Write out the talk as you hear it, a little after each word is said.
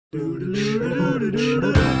Hey,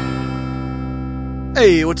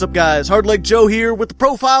 what's up guys? Hardleg Joe here with the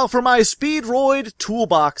profile for my Speedroid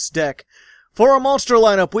Toolbox deck. For our monster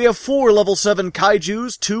lineup, we have 4 level 7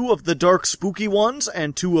 kaijus, 2 of the dark spooky ones,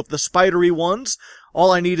 and 2 of the spidery ones.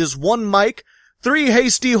 All I need is 1 mic, 3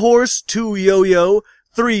 hasty horse, 2 yo-yo,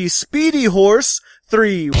 3 speedy horse,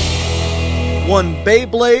 1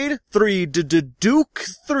 Beyblade, 3 Duke,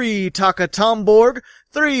 3 Takatomborg,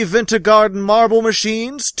 3 Vintergarden marble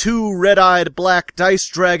machines, 2 red-eyed black dice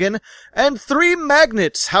dragon, and 3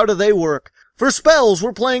 magnets. How do they work? For spells,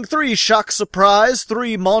 we're playing 3 Shock Surprise,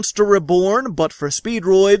 3 Monster Reborn, but for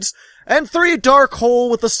Speedroids, and 3 Dark Hole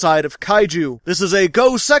with a side of Kaiju. This is a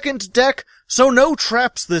go second deck, so no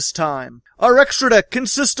traps this time. Our extra deck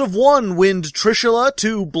consists of 1 Wind Trishula,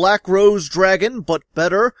 2 Black Rose Dragon, but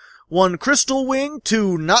better, 1 Crystal Wing,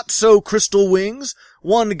 2 Not So Crystal Wings,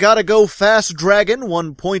 1 Gotta Go Fast Dragon,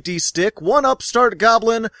 1 Pointy Stick, 1 Upstart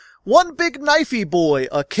Goblin, 1 Big Knifey Boy,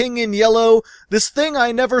 a King in Yellow, this thing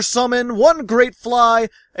I never summon, 1 Great Fly,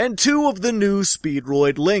 and 2 of the new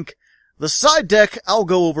Speedroid Link. The side deck I'll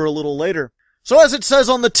go over a little later. So as it says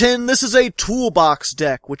on the tin, this is a toolbox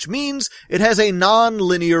deck, which means it has a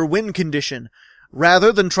non-linear win condition.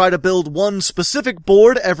 Rather than try to build one specific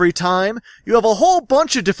board every time, you have a whole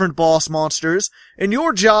bunch of different boss monsters, and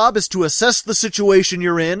your job is to assess the situation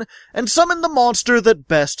you're in and summon the monster that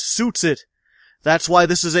best suits it. That's why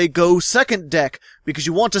this is a go second deck, because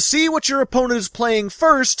you want to see what your opponent is playing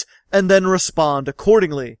first and then respond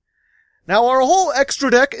accordingly. Now our whole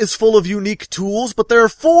extra deck is full of unique tools, but there are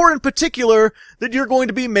 4 in particular that you're going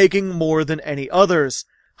to be making more than any others.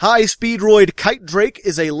 Hi-Speedroid Kitedrake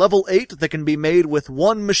is a level 8 that can be made with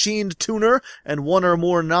 1 machined tuner and 1 or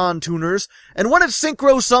more non-tuners, and when it's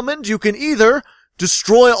synchro summoned, you can either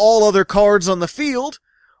destroy all other cards on the field,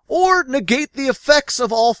 or negate the effects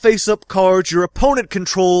of all face-up cards your opponent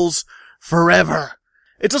controls forever.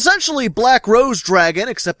 It's essentially Black Rose Dragon,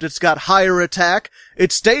 except it's got higher attack,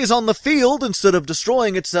 it stays on the field instead of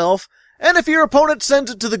destroying itself, and if your opponent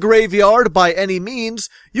sends it to the graveyard by any means,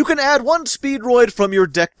 you can add 1 Speedroid from your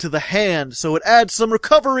deck to the hand, so it adds some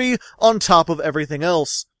recovery on top of everything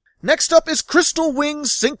else. Next up is Wing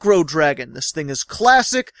Synchro Dragon. This thing is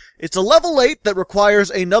classic. It's a level 8 that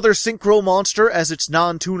requires another synchro monster as its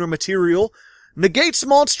non-tuner material, negates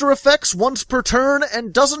monster effects once per turn,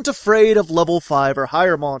 and doesn't afraid of level 5 or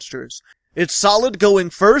higher monsters. It's solid going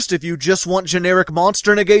first if you just want generic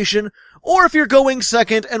monster negation, or if you're going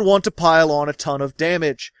second and want to pile on a ton of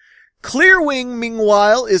damage. Clear Wing,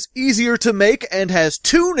 meanwhile, is easier to make and has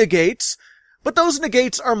 2 negates, but those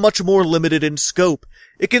negates are much more limited in scope.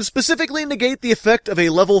 It can specifically negate the effect of a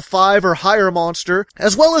level 5 or higher monster,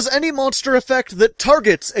 as well as any monster effect that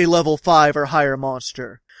targets a level 5 or higher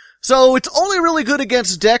monster. So it's only really good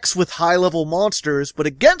against decks with high-level monsters, but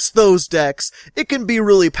against those decks, it can be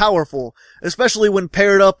really powerful, especially when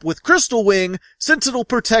paired up with Crystal Wing, since it'll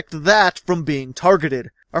protect that from being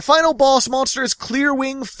targeted. Our final boss monster is Clear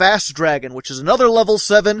Wing Fast Dragon, which is another level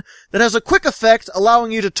 7 that has a quick effect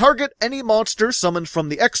allowing you to target any monster summoned from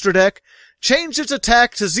the extra deck, change its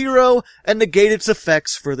attack to 0, and negate its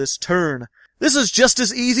effects for this turn. This is just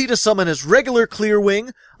as easy to summon as regular Clear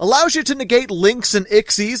Wing, allows you to negate Links and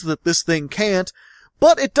Ixies that this thing can't,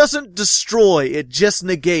 but it doesn't destroy, it just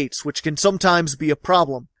negates, which can sometimes be a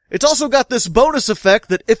problem. It's also got this bonus effect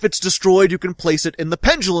that if it's destroyed you can place it in the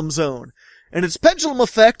Pendulum Zone, and its Pendulum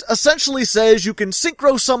effect essentially says you can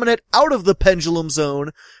synchro summon it out of the Pendulum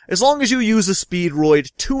Zone as long as you use a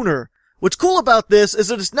Speedroid tuner. What's cool about this is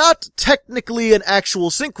that it's not technically an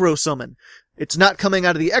actual synchro summon. It's not coming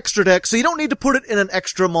out of the extra deck, so you don't need to put it in an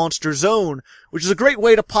extra monster zone, which is a great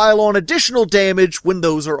way to pile on additional damage when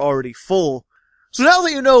those are already full. So now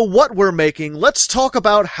that you know what we're making, let's talk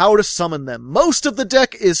about how to summon them. Most of the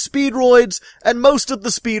deck is Speedroids, and most of the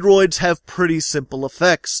Speedroids have pretty simple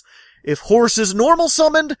effects. If Horse is normal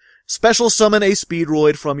summoned, special summon a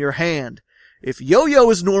Speedroid from your hand. If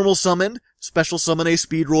Yo-Yo is normal summoned, special summon a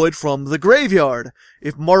Speedroid from the graveyard.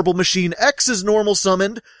 If Marble Machine X is normal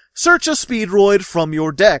summoned, search a Speedroid from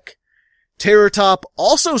your deck. Terror Top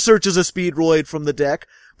also searches a Speedroid from the deck,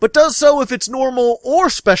 but does so if it's normal or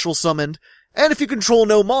special summoned, and if you control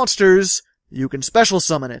no monsters, you can special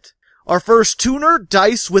summon it. Our first tuner,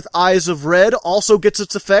 Dice with Eyes of Red, also gets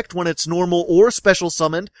its effect when it's normal or special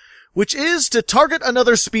summoned, which is to target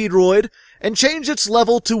another Speedroid and change its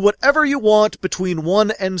level to whatever you want between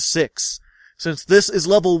 1 and 6. Since this is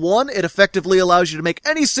level 1, it effectively allows you to make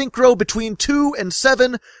any synchro between 2 and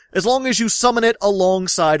 7, as long as you summon it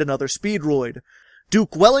alongside another Speedroid.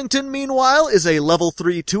 Duke Wellington, meanwhile, is a level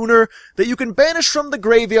 3 tuner that you can banish from the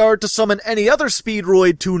graveyard to summon any other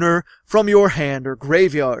Speedroid tuner from your hand or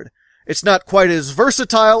graveyard. It's not quite as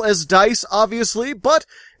versatile as Dice, obviously, but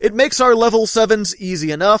it makes our level 7s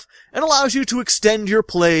easy enough and allows you to extend your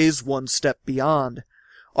plays one step beyond.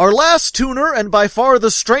 Our last tuner, and by far the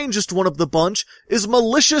strangest one of the bunch, is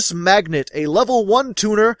Malicious Magnet, a level 1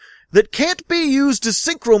 tuner that can't be used as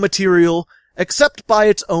synchro material except by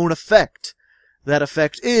its own effect. That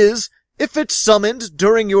effect is, if it's summoned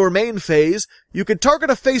during your main phase, you can target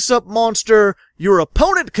a face-up monster your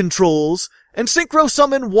opponent controls and synchro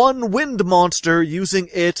summon one wind monster using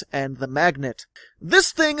it and the magnet.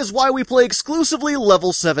 This thing is why we play exclusively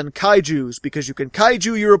level 7 kaijus, because you can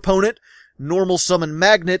kaiju your opponent, normal summon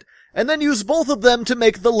magnet, and then use both of them to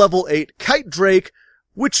make the level 8 Kitedrake,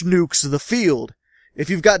 which nukes the field. If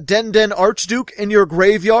you've got Den Archduke in your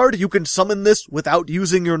graveyard, you can summon this without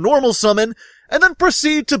using your normal summon, and then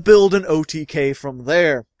proceed to build an OTK from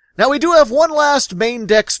there. Now we do have one last main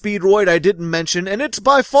deck Speedroid I didn't mention, and it's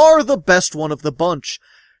by far the best one of the bunch.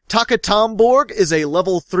 Takatomborg is a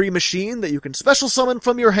level 3 machine that you can special summon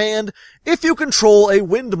from your hand if you control a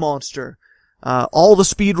wind monster. All the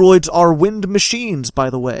Speedroids are wind machines, by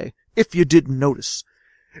the way, if you didn't notice.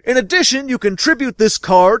 In addition, you can tribute this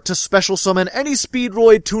card to special summon any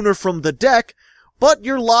Speedroid tuner from the deck, but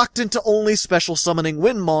you're locked into only special summoning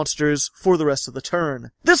wind monsters for the rest of the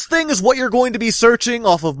turn. This thing is what you're going to be searching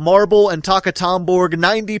off of Marble and Takatomborg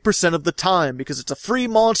 90% of the time, because it's a free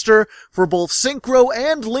monster for both Synchro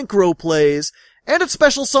and Linkro plays, and it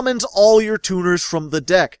special summons all your tuners from the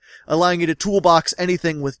deck, allowing you to toolbox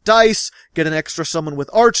anything with Dice, get an extra summon with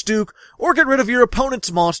Archduke, or get rid of your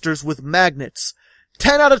opponent's monsters with magnets.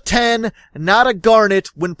 10 out of 10, not a garnet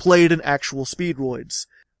when played in actual Speedroids.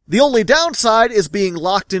 The only downside is being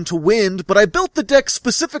locked into wind, but I built the deck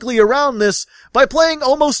specifically around this by playing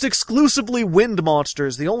almost exclusively wind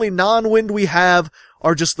monsters. The only non-wind we have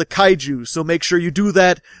are just the kaiju, so make sure you do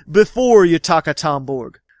that before you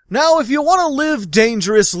Takatomborg. Now, if you want to live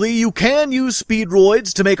dangerously, you can use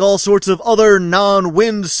Speedroids to make all sorts of other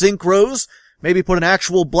non-wind synchros. Maybe put an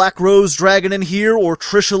actual Black Rose Dragon in here, or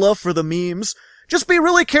Trishula for the memes. Just be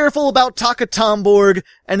really careful about Takatomborg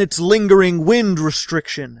and its lingering wind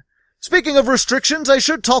restriction. Speaking of restrictions, I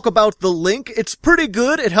should talk about the link. It's pretty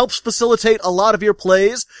good, it helps facilitate a lot of your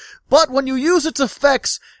plays, but when you use its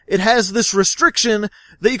effects, it has this restriction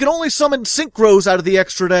that you can only summon synchros out of the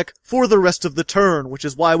extra deck for the rest of the turn, which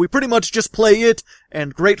is why we pretty much just play it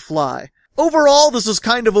and Great Fly. Overall, this is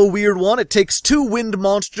kind of a weird one. It takes 2 wind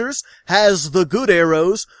monsters, has the good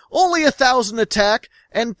arrows, only 1,000 attack,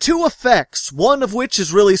 and 2 effects, one of which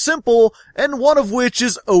is really simple, and one of which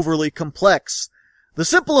is overly complex. The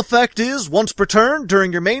simple effect is, once per turn,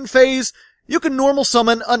 during your main phase, you can normal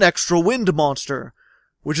summon an extra wind monster.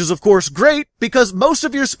 Which is of course great, because most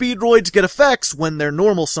of your Speedroids get effects when they're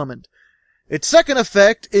normal summoned. Its second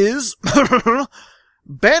effect is,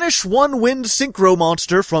 banish 1 wind synchro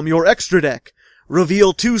monster from your extra deck.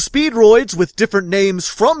 Reveal 2 Speedroids with different names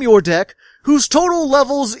from your deck, whose total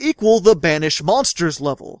levels equal the banish monster's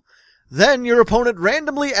level. Then your opponent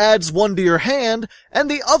randomly adds 1 to your hand, and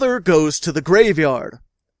the other goes to the graveyard.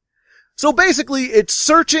 So basically, it's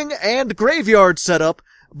searching and graveyard setup,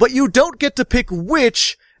 but you don't get to pick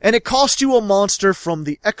which, and it costs you a monster from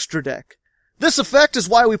the extra deck. This effect is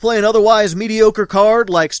why we play an otherwise mediocre card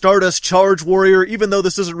like Stardust Charge Warrior, even though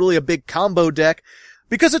this isn't really a big combo deck,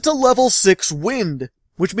 because it's a level 6 wind,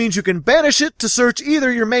 which means you can banish it to search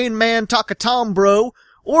either your main man Takatombro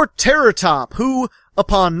or Terratop, who,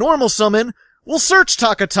 upon normal summon, will search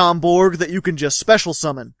Takatomborg that you can just special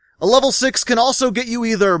summon. A level 6 can also get you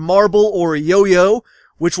either Marble or Yo-Yo,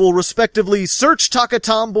 which will respectively search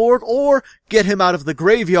Takatomborg or get him out of the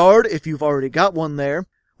graveyard if you've already got one there.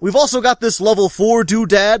 We've also got this level 4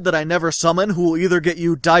 Doodad that I never summon, who will either get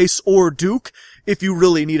you Dice or Duke if you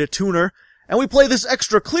really need a tuner. And we play this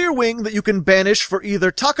extra clear wing that you can banish for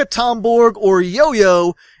either Takatomborg or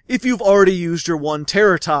Yo-Yo if you've already used your 1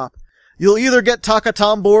 Terratop. You'll either get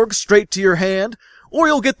Takatomborg straight to your hand, or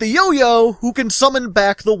you'll get the Yo-Yo who can summon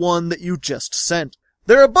back the one that you just sent.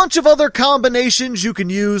 There are a bunch of other combinations you can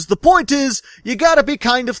use. The point is, you gotta be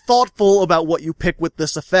kind of thoughtful about what you pick with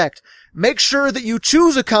this effect. Make sure that you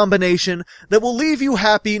choose a combination that will leave you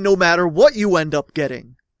happy no matter what you end up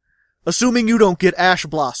getting. Assuming you don't get Ash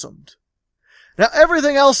Blossomed. Now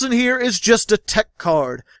everything else in here is just a tech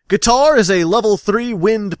card. Guitar is a level 3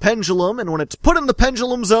 wind pendulum, and when it's put in the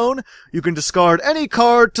pendulum zone, you can discard any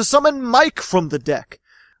card to summon Mike from the deck.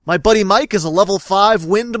 My buddy Mike is a level 5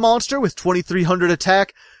 wind monster with 2300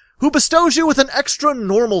 attack, who bestows you with an extra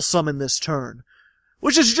normal summon this turn.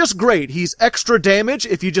 which is just great. He's extra damage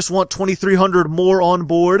if you just want 2300 more on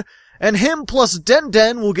board, and him plus Den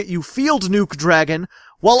Den will get you Field Nuke Dragon,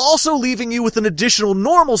 while also leaving you with an additional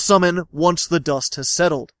normal summon once the dust has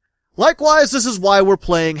settled. Likewise, this is why we're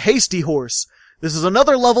playing Hasty Horse. This is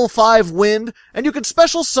another level 5 wind, and you can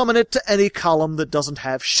special summon it to any column that doesn't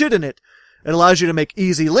have shit in it. It allows you to make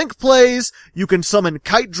easy link plays, you can summon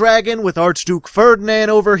Kite Dragon with Archduke Ferdinand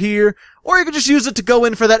over here, or you can just use it to go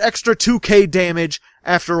in for that extra 2k damage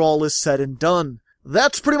after all is said and done.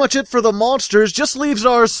 That's pretty much it for the monsters, just leaves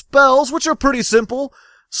our spells, which are pretty simple.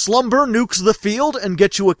 Slumber nukes the field and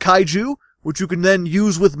gets you a Kaiju, which you can then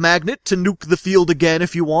use with Magnet to nuke the field again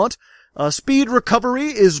if you want. Speed Recovery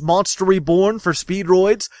is Monster Reborn for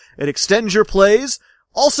Speedroids. It extends your plays.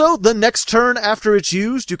 Also, the next turn after it's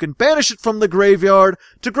used, you can banish it from the graveyard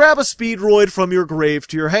to grab a Speedroid from your grave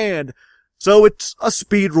to your hand. So it's a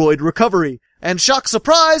Speedroid Recovery. And Shock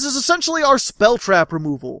Surprise is essentially our Spell Trap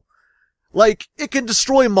removal. Like, it can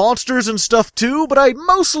destroy monsters and stuff too, but I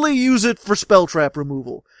mostly use it for Spell Trap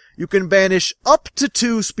removal. You can banish up to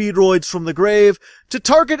 2 Speedroids from the grave to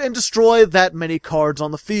target and destroy that many cards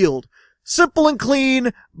on the field. Simple and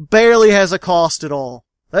clean, barely has a cost at all.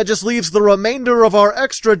 That just leaves the remainder of our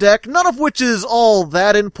extra deck, none of which is all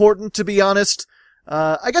that important, to be honest.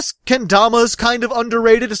 I guess Kendama's kind of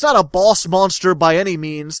underrated. It's not a boss monster by any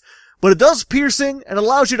means, but it does piercing and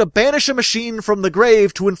allows you to banish a machine from the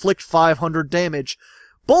grave to inflict 500 damage.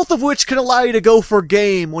 Both of which can allow you to go for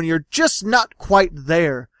game when you're just not quite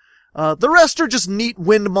there. The rest are just neat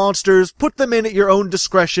wind monsters. Put them in at your own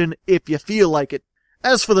discretion if you feel like it.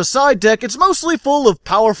 As for the side deck, it's mostly full of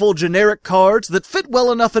powerful generic cards that fit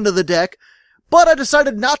well enough into the deck, but I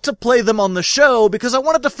decided not to play them on the show because I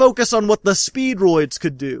wanted to focus on what the Speedroids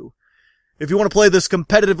could do. If you want to play this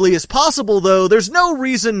competitively as possible, though, there's no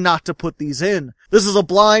reason not to put these in. This is a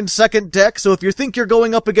blind second deck, so if you think you're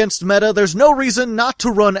going up against meta, there's no reason not to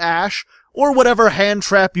run Ash, or whatever hand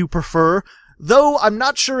trap you prefer, though I'm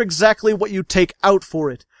not sure exactly what you take out for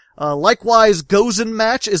it. Likewise, Gozen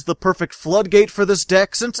Match is the perfect floodgate for this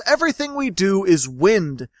deck, since everything we do is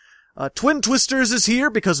wind. Twin Twisters is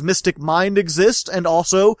here because Mystic Mind exists, and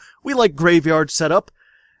also, we like graveyard setup.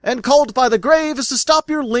 And Called by the Grave is to stop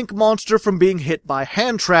your Link monster from being hit by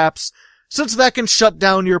hand traps, since that can shut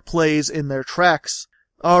down your plays in their tracks.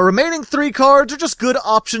 Our remaining 3 cards are just good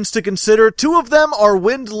options to consider. 2 of them are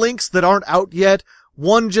wind links that aren't out yet.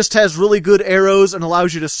 One just has really good arrows and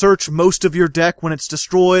allows you to search most of your deck when it's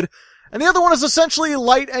destroyed. And the other one is essentially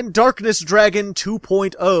Light and Darkness Dragon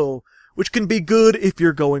 2.0, which can be good if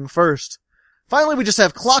you're going first. Finally, we just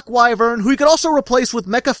have Clock Wyvern, who you could also replace with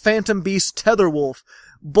Mecha Phantom Beast Tetherwolf.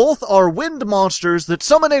 Both are wind monsters that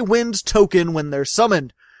summon a wind token when they're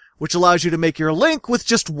summoned, which allows you to make your link with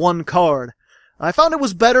just 1 card. I found it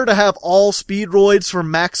was better to have all Speedroids for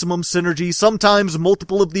maximum synergy. Sometimes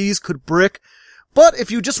multiple of these could brick. But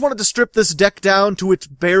if you just wanted to strip this deck down to its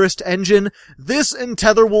barest engine, this and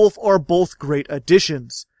Tetherwolf are both great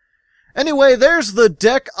additions. Anyway, there's the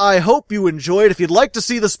deck. I hope you enjoyed. If you'd like to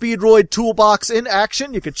see the Speedroid Toolbox in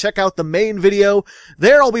action, you can check out the main video.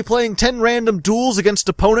 There I'll be playing 10 random duels against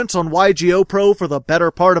opponents on YGOPro for the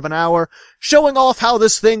better part of an hour, showing off how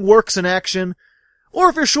this thing works in action. Or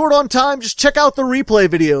if you're short on time, just check out the replay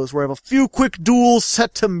videos where I have a few quick duels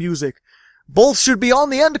set to music. Both should be on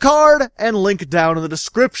the end card and link down in the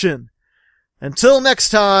description. Until next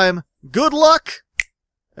time, good luck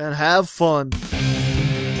and have fun.